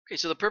Okay,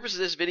 so the purpose of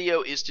this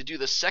video is to do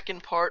the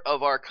second part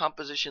of our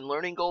composition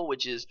learning goal,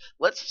 which is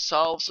let's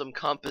solve some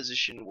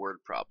composition word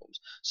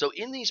problems. So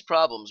in these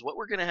problems, what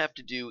we're going to have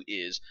to do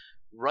is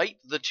write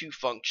the two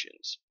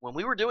functions. When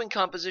we were doing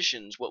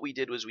compositions, what we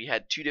did was we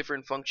had two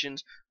different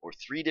functions or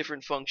three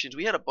different functions.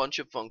 We had a bunch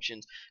of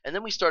functions, and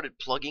then we started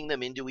plugging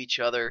them into each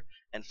other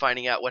and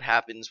finding out what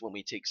happens when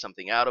we take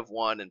something out of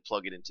one and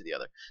plug it into the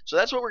other. So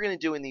that's what we're going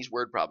to do in these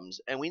word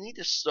problems, and we need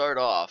to start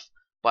off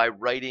by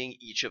writing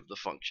each of the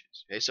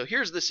functions. Okay, so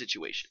here's the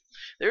situation.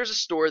 There's a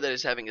store that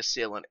is having a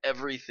sale on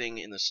everything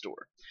in the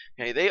store.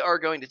 Okay, they are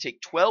going to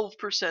take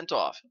 12%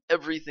 off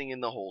everything in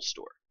the whole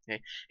store.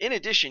 Okay, in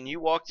addition, you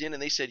walked in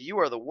and they said you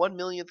are the 1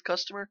 millionth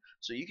customer,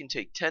 so you can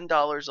take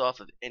 $10 off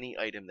of any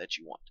item that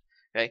you want.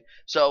 Okay,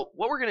 so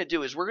what we're going to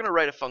do is we're going to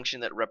write a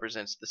function that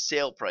represents the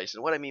sale price,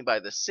 and what I mean by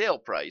the sale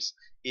price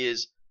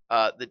is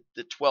the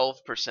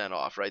 12%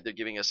 off. Right, they're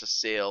giving us a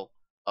sale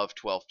of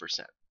 12%.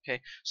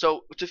 Okay,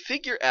 so to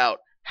figure out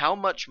how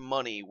much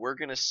money we're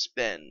going to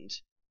spend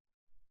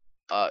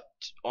on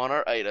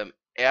our item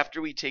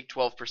after we take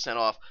 12%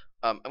 off,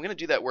 I'm going to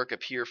do that work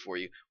up here for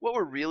you. What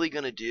we're really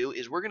going to do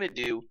is we're going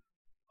to do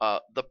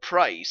the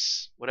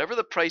price, whatever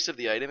the price of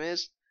the item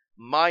is,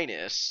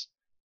 minus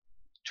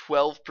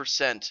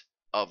 12%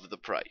 of the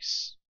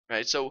price.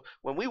 Right? So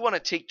when we want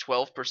to take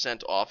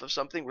 12% off of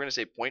something, we're going to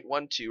say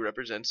 0.12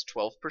 represents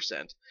 12%.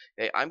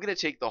 Okay, I'm going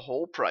to take the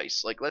whole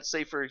price. Like let's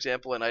say, for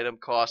example, an item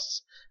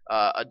costs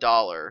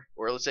 $1,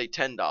 or let's say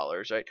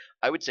 $10. Right?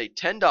 I would say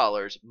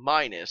 $10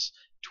 minus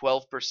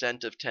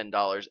 12% of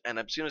 $10, and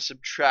I'm just going to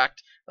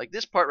subtract, like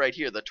this part right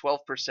here, the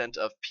 12%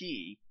 of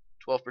P,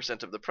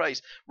 12% of the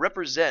price,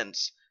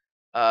 represents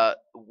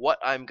what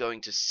I'm going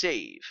to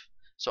save.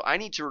 So I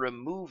need to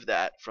remove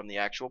that from the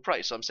actual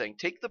price. So I'm saying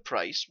take the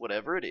price,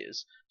 whatever it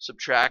is,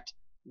 subtract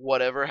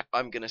whatever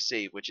I'm going to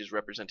save, which is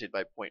represented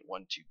by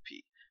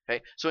 0.12p.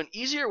 Okay, so an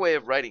easier way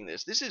of writing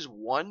this is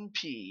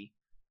 1p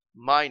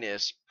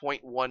minus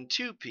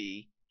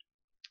 0.12p,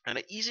 and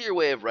an easier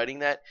way of writing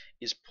that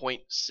is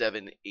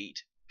 0.78p.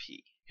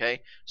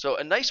 Okay, so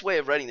a nice way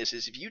of writing this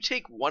is if you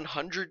take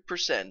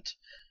 100%,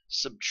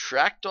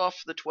 subtract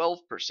off the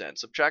 12%,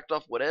 subtract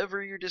off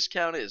whatever your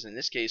discount is. In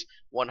this case,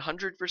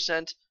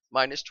 100%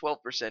 minus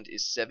 12%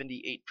 is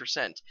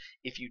 78%.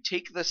 If you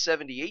take the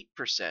 78%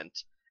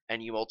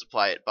 and you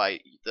multiply it by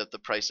the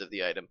price of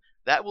the item,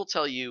 that will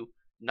tell you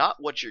not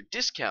what your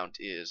discount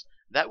is,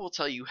 that will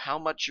tell you how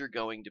much you're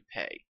going to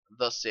pay,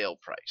 the sale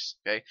price.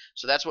 Okay,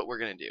 so that's what we're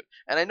going to do.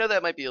 And I know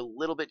that might be a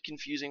little bit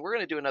confusing. We're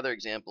going to do another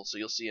example, so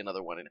you'll see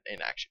another one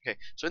in action. Okay,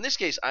 so in this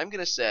case, I'm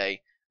going to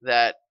say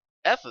that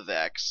f of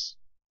x,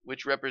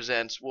 which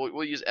represents,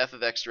 we'll use f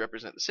of x to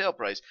represent the sale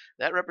price,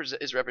 that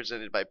is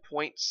represented by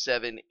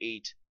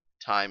 0.78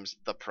 times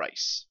the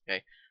price.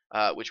 Okay,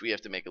 which we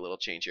have to make a little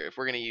change here. If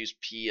we're going to use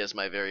p as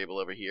my variable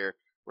over here,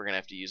 we're going to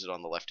have to use it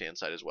on the left hand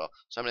side as well.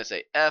 So I'm going to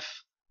say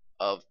f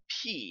of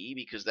p,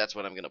 because that's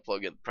what I'm going to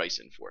plug in the price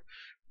in for.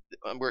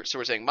 So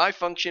we're saying my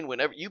function,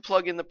 whenever you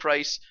plug in the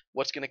price,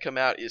 what's going to come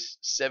out is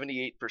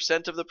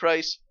 78% of the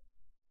price,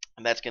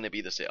 and that's going to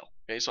be the sale.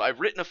 Okay, so I've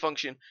written a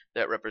function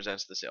that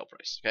represents the sale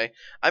price. Okay,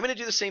 I'm going to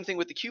do the same thing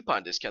with the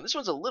coupon discount. This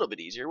one's a little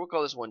bit easier. We'll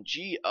call this one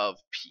g of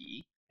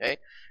p. Okay,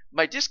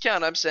 my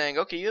discount, I'm saying,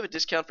 okay, you have a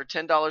discount for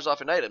 $10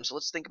 off an item, so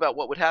let's think about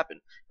what would happen.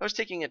 If I was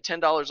taking a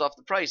 $10 off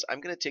the price,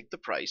 I'm going to take the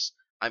price,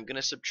 I'm going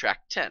to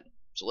subtract 10.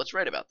 So let's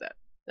write about that.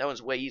 That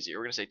one's way easier.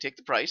 We're going to say take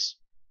the price,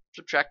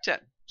 subtract 10.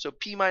 So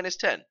p minus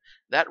 10.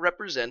 That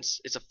represents,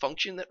 it's a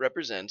function that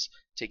represents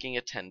taking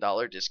a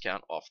 $10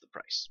 discount off the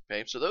price.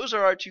 Okay, so those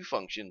are our two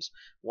functions.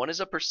 One is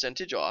a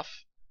percentage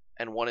off,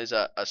 and one is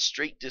a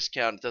straight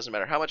discount. It doesn't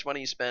matter how much money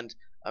you spend,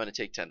 I'm going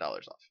to take $10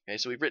 off. Okay,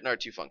 so we've written our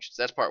two functions.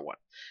 That's part one.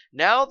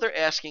 Now they're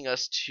asking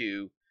us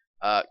to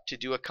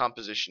do a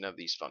composition of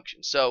these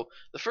functions. So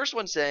the first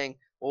one's saying,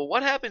 well,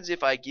 what happens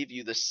if I give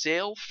you the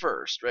sale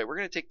first? Right, we're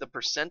going to take the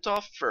percent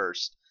off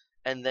first,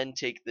 and then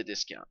take the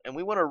discount. And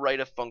we want to write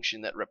a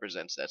function that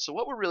represents that. So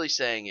what we're really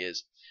saying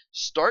is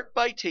start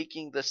by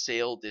taking the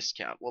sale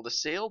discount. Well, the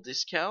sale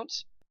discount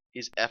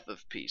is f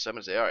of p. So I'm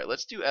going to say, all right,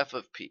 let's do f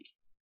of p.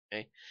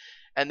 Okay?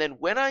 And then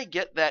when I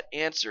get that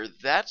answer,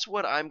 that's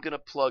what I'm going to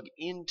plug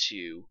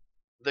into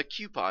the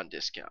coupon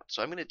discount.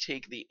 So I'm going to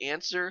take the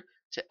answer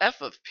to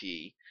f of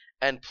p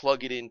and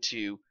plug it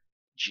into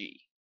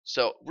g.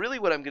 So really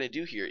what I'm going to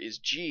do here is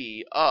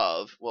g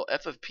of, well,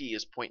 f of p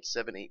is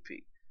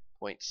 0.78p.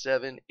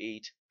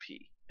 0.78p.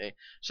 Okay,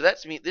 so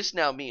this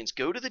now means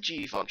go to the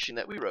g function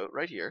that we wrote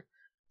right here,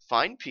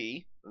 find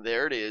p,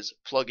 there it is,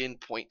 plug in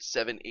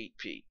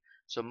 0.78p.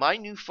 So my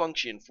new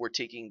function for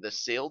taking the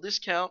sale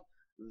discount,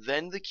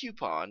 then the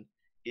coupon,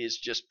 is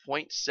just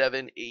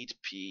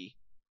 0.78p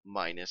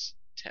minus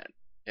 10.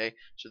 Okay,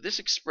 so this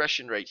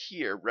expression right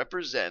here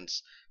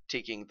represents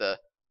taking the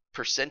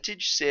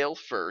percentage sale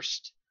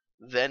first,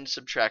 then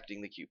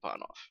subtracting the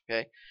coupon off.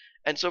 Okay,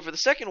 and so for the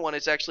second one,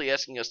 it's actually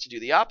asking us to do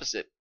the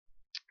opposite.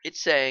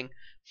 It's saying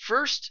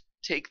first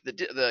take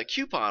the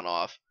coupon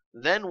off,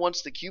 then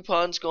once the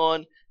coupon's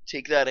gone,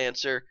 take that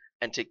answer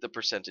and take the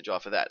percentage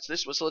off of that. So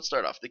let's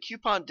start off. The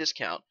coupon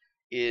discount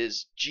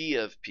is g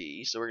of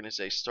p. So we're going to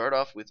say start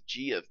off with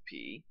g of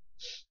p.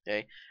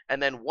 Okay,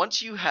 and then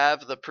once you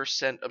have the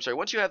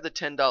once you have the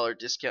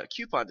 $10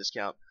 coupon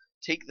discount,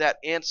 take that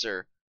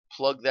answer,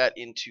 plug that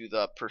into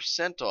the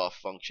percent off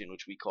function,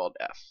 which we called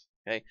f.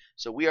 Okay,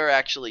 so we are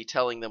actually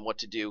telling them what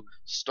to do.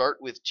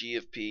 Start with g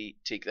of p,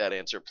 take that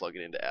answer, plug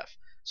it into f.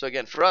 So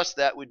again, for us,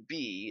 that would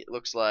be, it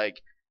looks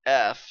like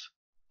f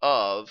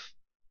of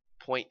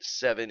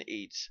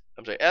 0.78.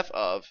 F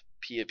of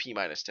p of p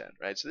minus 10.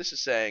 Right. So this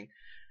is saying,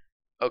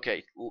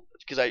 okay,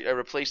 because I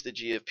replaced the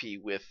g of p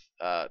with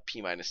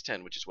p minus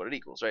 10, which is what it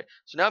equals, right?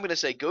 So now I'm going to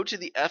say go to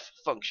the f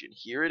function.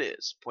 Here it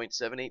is,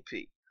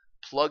 0.78p.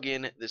 Plug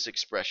in this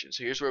expression.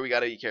 So here's where we got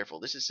to be careful.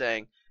 This is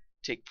saying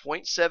take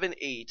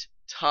 0.78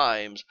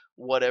 times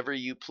whatever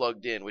you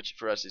plugged in, which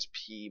for us is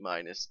p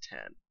minus 10.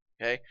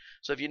 Okay?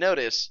 So if you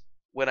notice,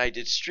 when I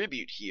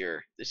distribute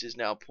here, this is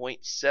now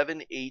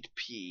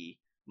 0.78p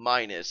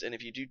minus, and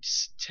if you do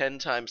 10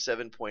 times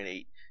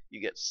 7.8, you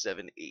get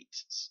 7/8.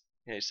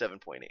 Okay,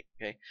 7.8.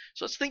 Okay,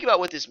 so let's think about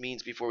what this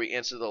means before we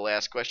answer the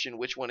last question.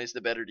 Which one is the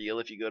better deal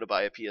if you go to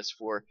buy a PS4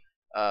 for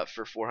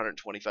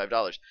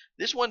 $425?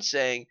 This one's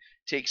saying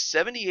take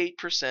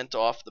 78%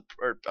 off the,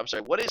 or I'm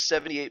sorry, what is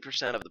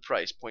 78% of the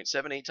price?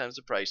 0.78 times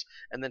the price,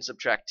 and then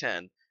subtract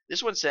 10.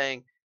 This one's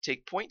saying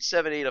take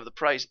 0.78 of the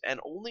price and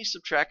only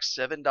subtract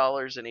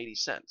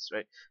 $7.80,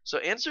 right? So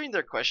answering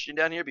their question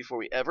down here before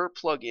we ever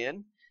plug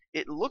in,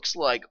 it looks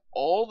like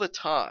all the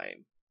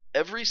time,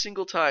 every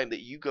single time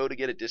that you go to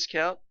get a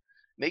discount,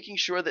 making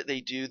sure that they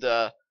do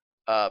the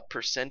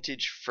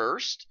percentage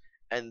first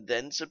and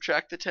then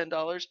subtract the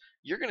 $10,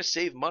 you're going to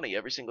save money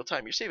every single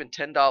time. You're saving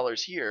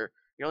 $10 here.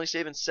 You're only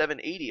saving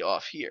 $7.80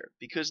 off here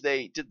because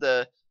they did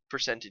the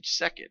percentage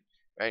second,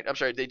 right? I'm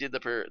sorry, they did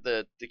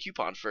the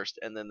coupon first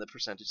and then the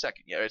percentage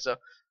second. Yeah, right. So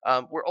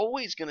we're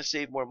always going to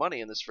save more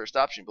money in this first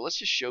option, but let's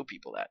just show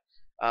people that.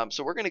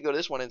 So we're going to go to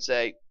this one and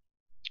say,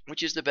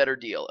 which is the better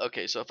deal?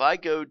 Okay, so if I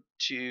go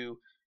to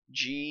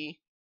g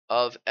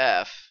of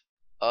f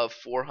of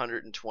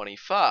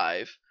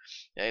 425,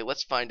 okay,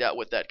 let's find out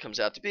what that comes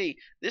out to be.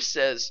 This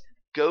says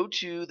go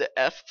to the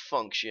f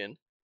function,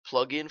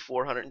 plug in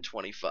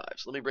 425.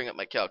 So let me bring up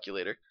my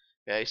calculator.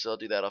 Okay, so I'll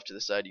do that off to the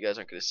side. You guys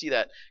aren't going to see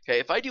that. Okay,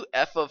 if I do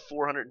f of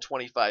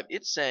 425,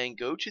 it's saying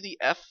go to the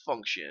f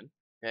function,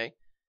 okay,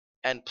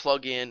 and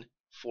plug in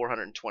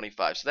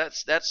 425. So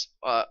that's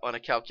on a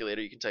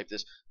calculator. You can type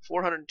this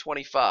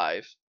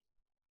 425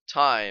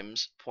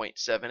 times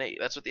 0.78.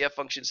 That's what the f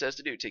function says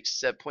to do. Take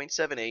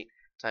 0.78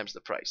 times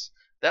the price.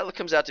 That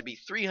comes out to be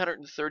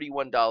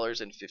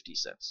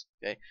 $331.50.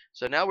 Okay,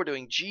 so now we're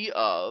doing g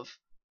of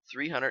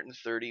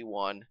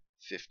 331.50.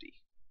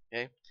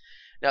 Okay,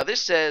 now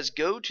this says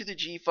go to the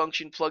g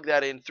function, plug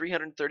that in.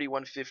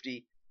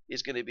 331.50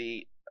 is going to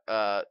be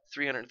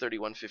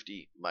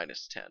 331.50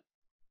 minus 10.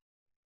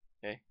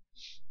 Okay,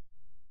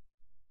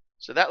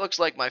 so that looks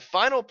like my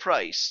final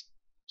price,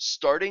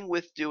 starting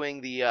with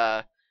doing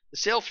the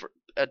sale for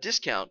a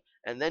discount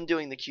and then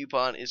doing the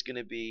coupon, is going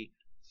to be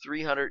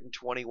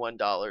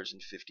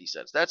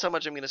 $321.50. That's how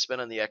much I'm going to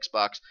spend on the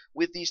Xbox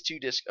with these two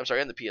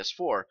and the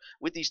PS4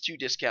 with these two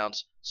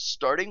discounts,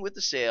 starting with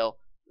the sale,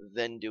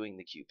 then doing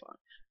the coupon.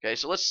 Okay,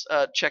 so let's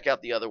check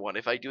out the other one.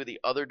 If I do the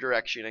other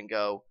direction and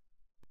go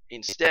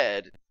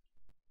instead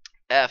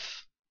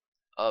f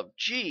of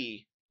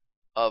g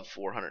of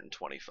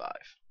 425.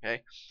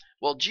 Okay,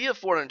 well, g of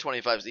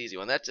 425 is the easy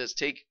one. That says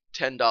take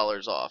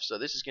 $10 off. So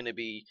this is going to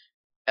be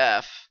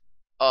f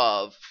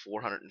of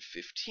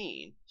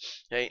 415.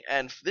 Okay,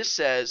 and this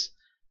says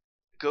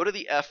go to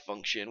the f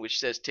function, which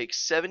says take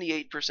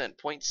 78%,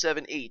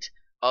 0.78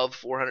 of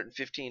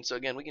 415. So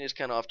again, we can just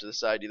kind of off to the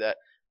side do that.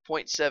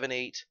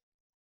 0.78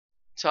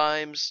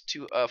 times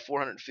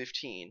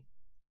 415.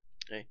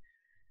 Okay,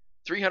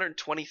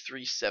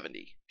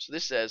 323.70. So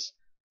this says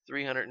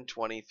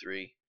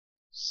 323.70.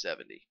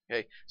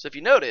 Okay, so if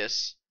you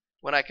notice,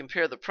 when I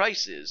compare the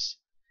prices,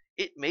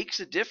 it makes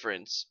a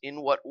difference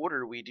in what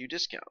order we do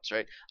discounts,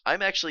 right?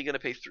 I'm actually going to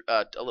pay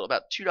about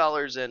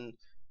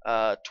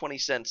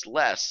 $2.20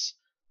 less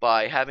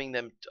by having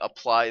them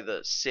apply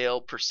the sale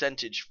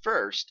percentage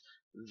first,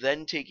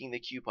 then taking the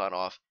coupon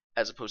off,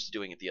 as opposed to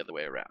doing it the other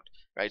way around,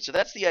 right? So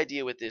that's the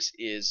idea with this,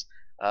 is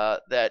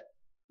that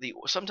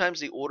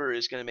sometimes the order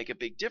is going to make a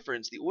big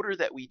difference. The order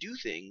that we do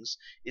things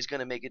is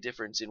going to make a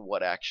difference in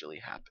what actually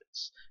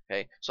happens.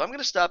 Okay, so I'm going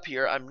to stop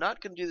here. I'm not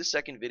going to do the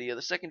second video.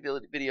 The second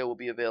video will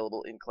be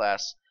available in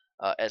class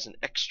as an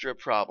extra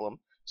problem,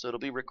 so it'll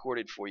be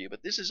recorded for you.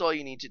 But this is all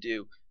you need to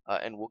do,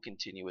 and we'll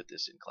continue with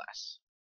this in class.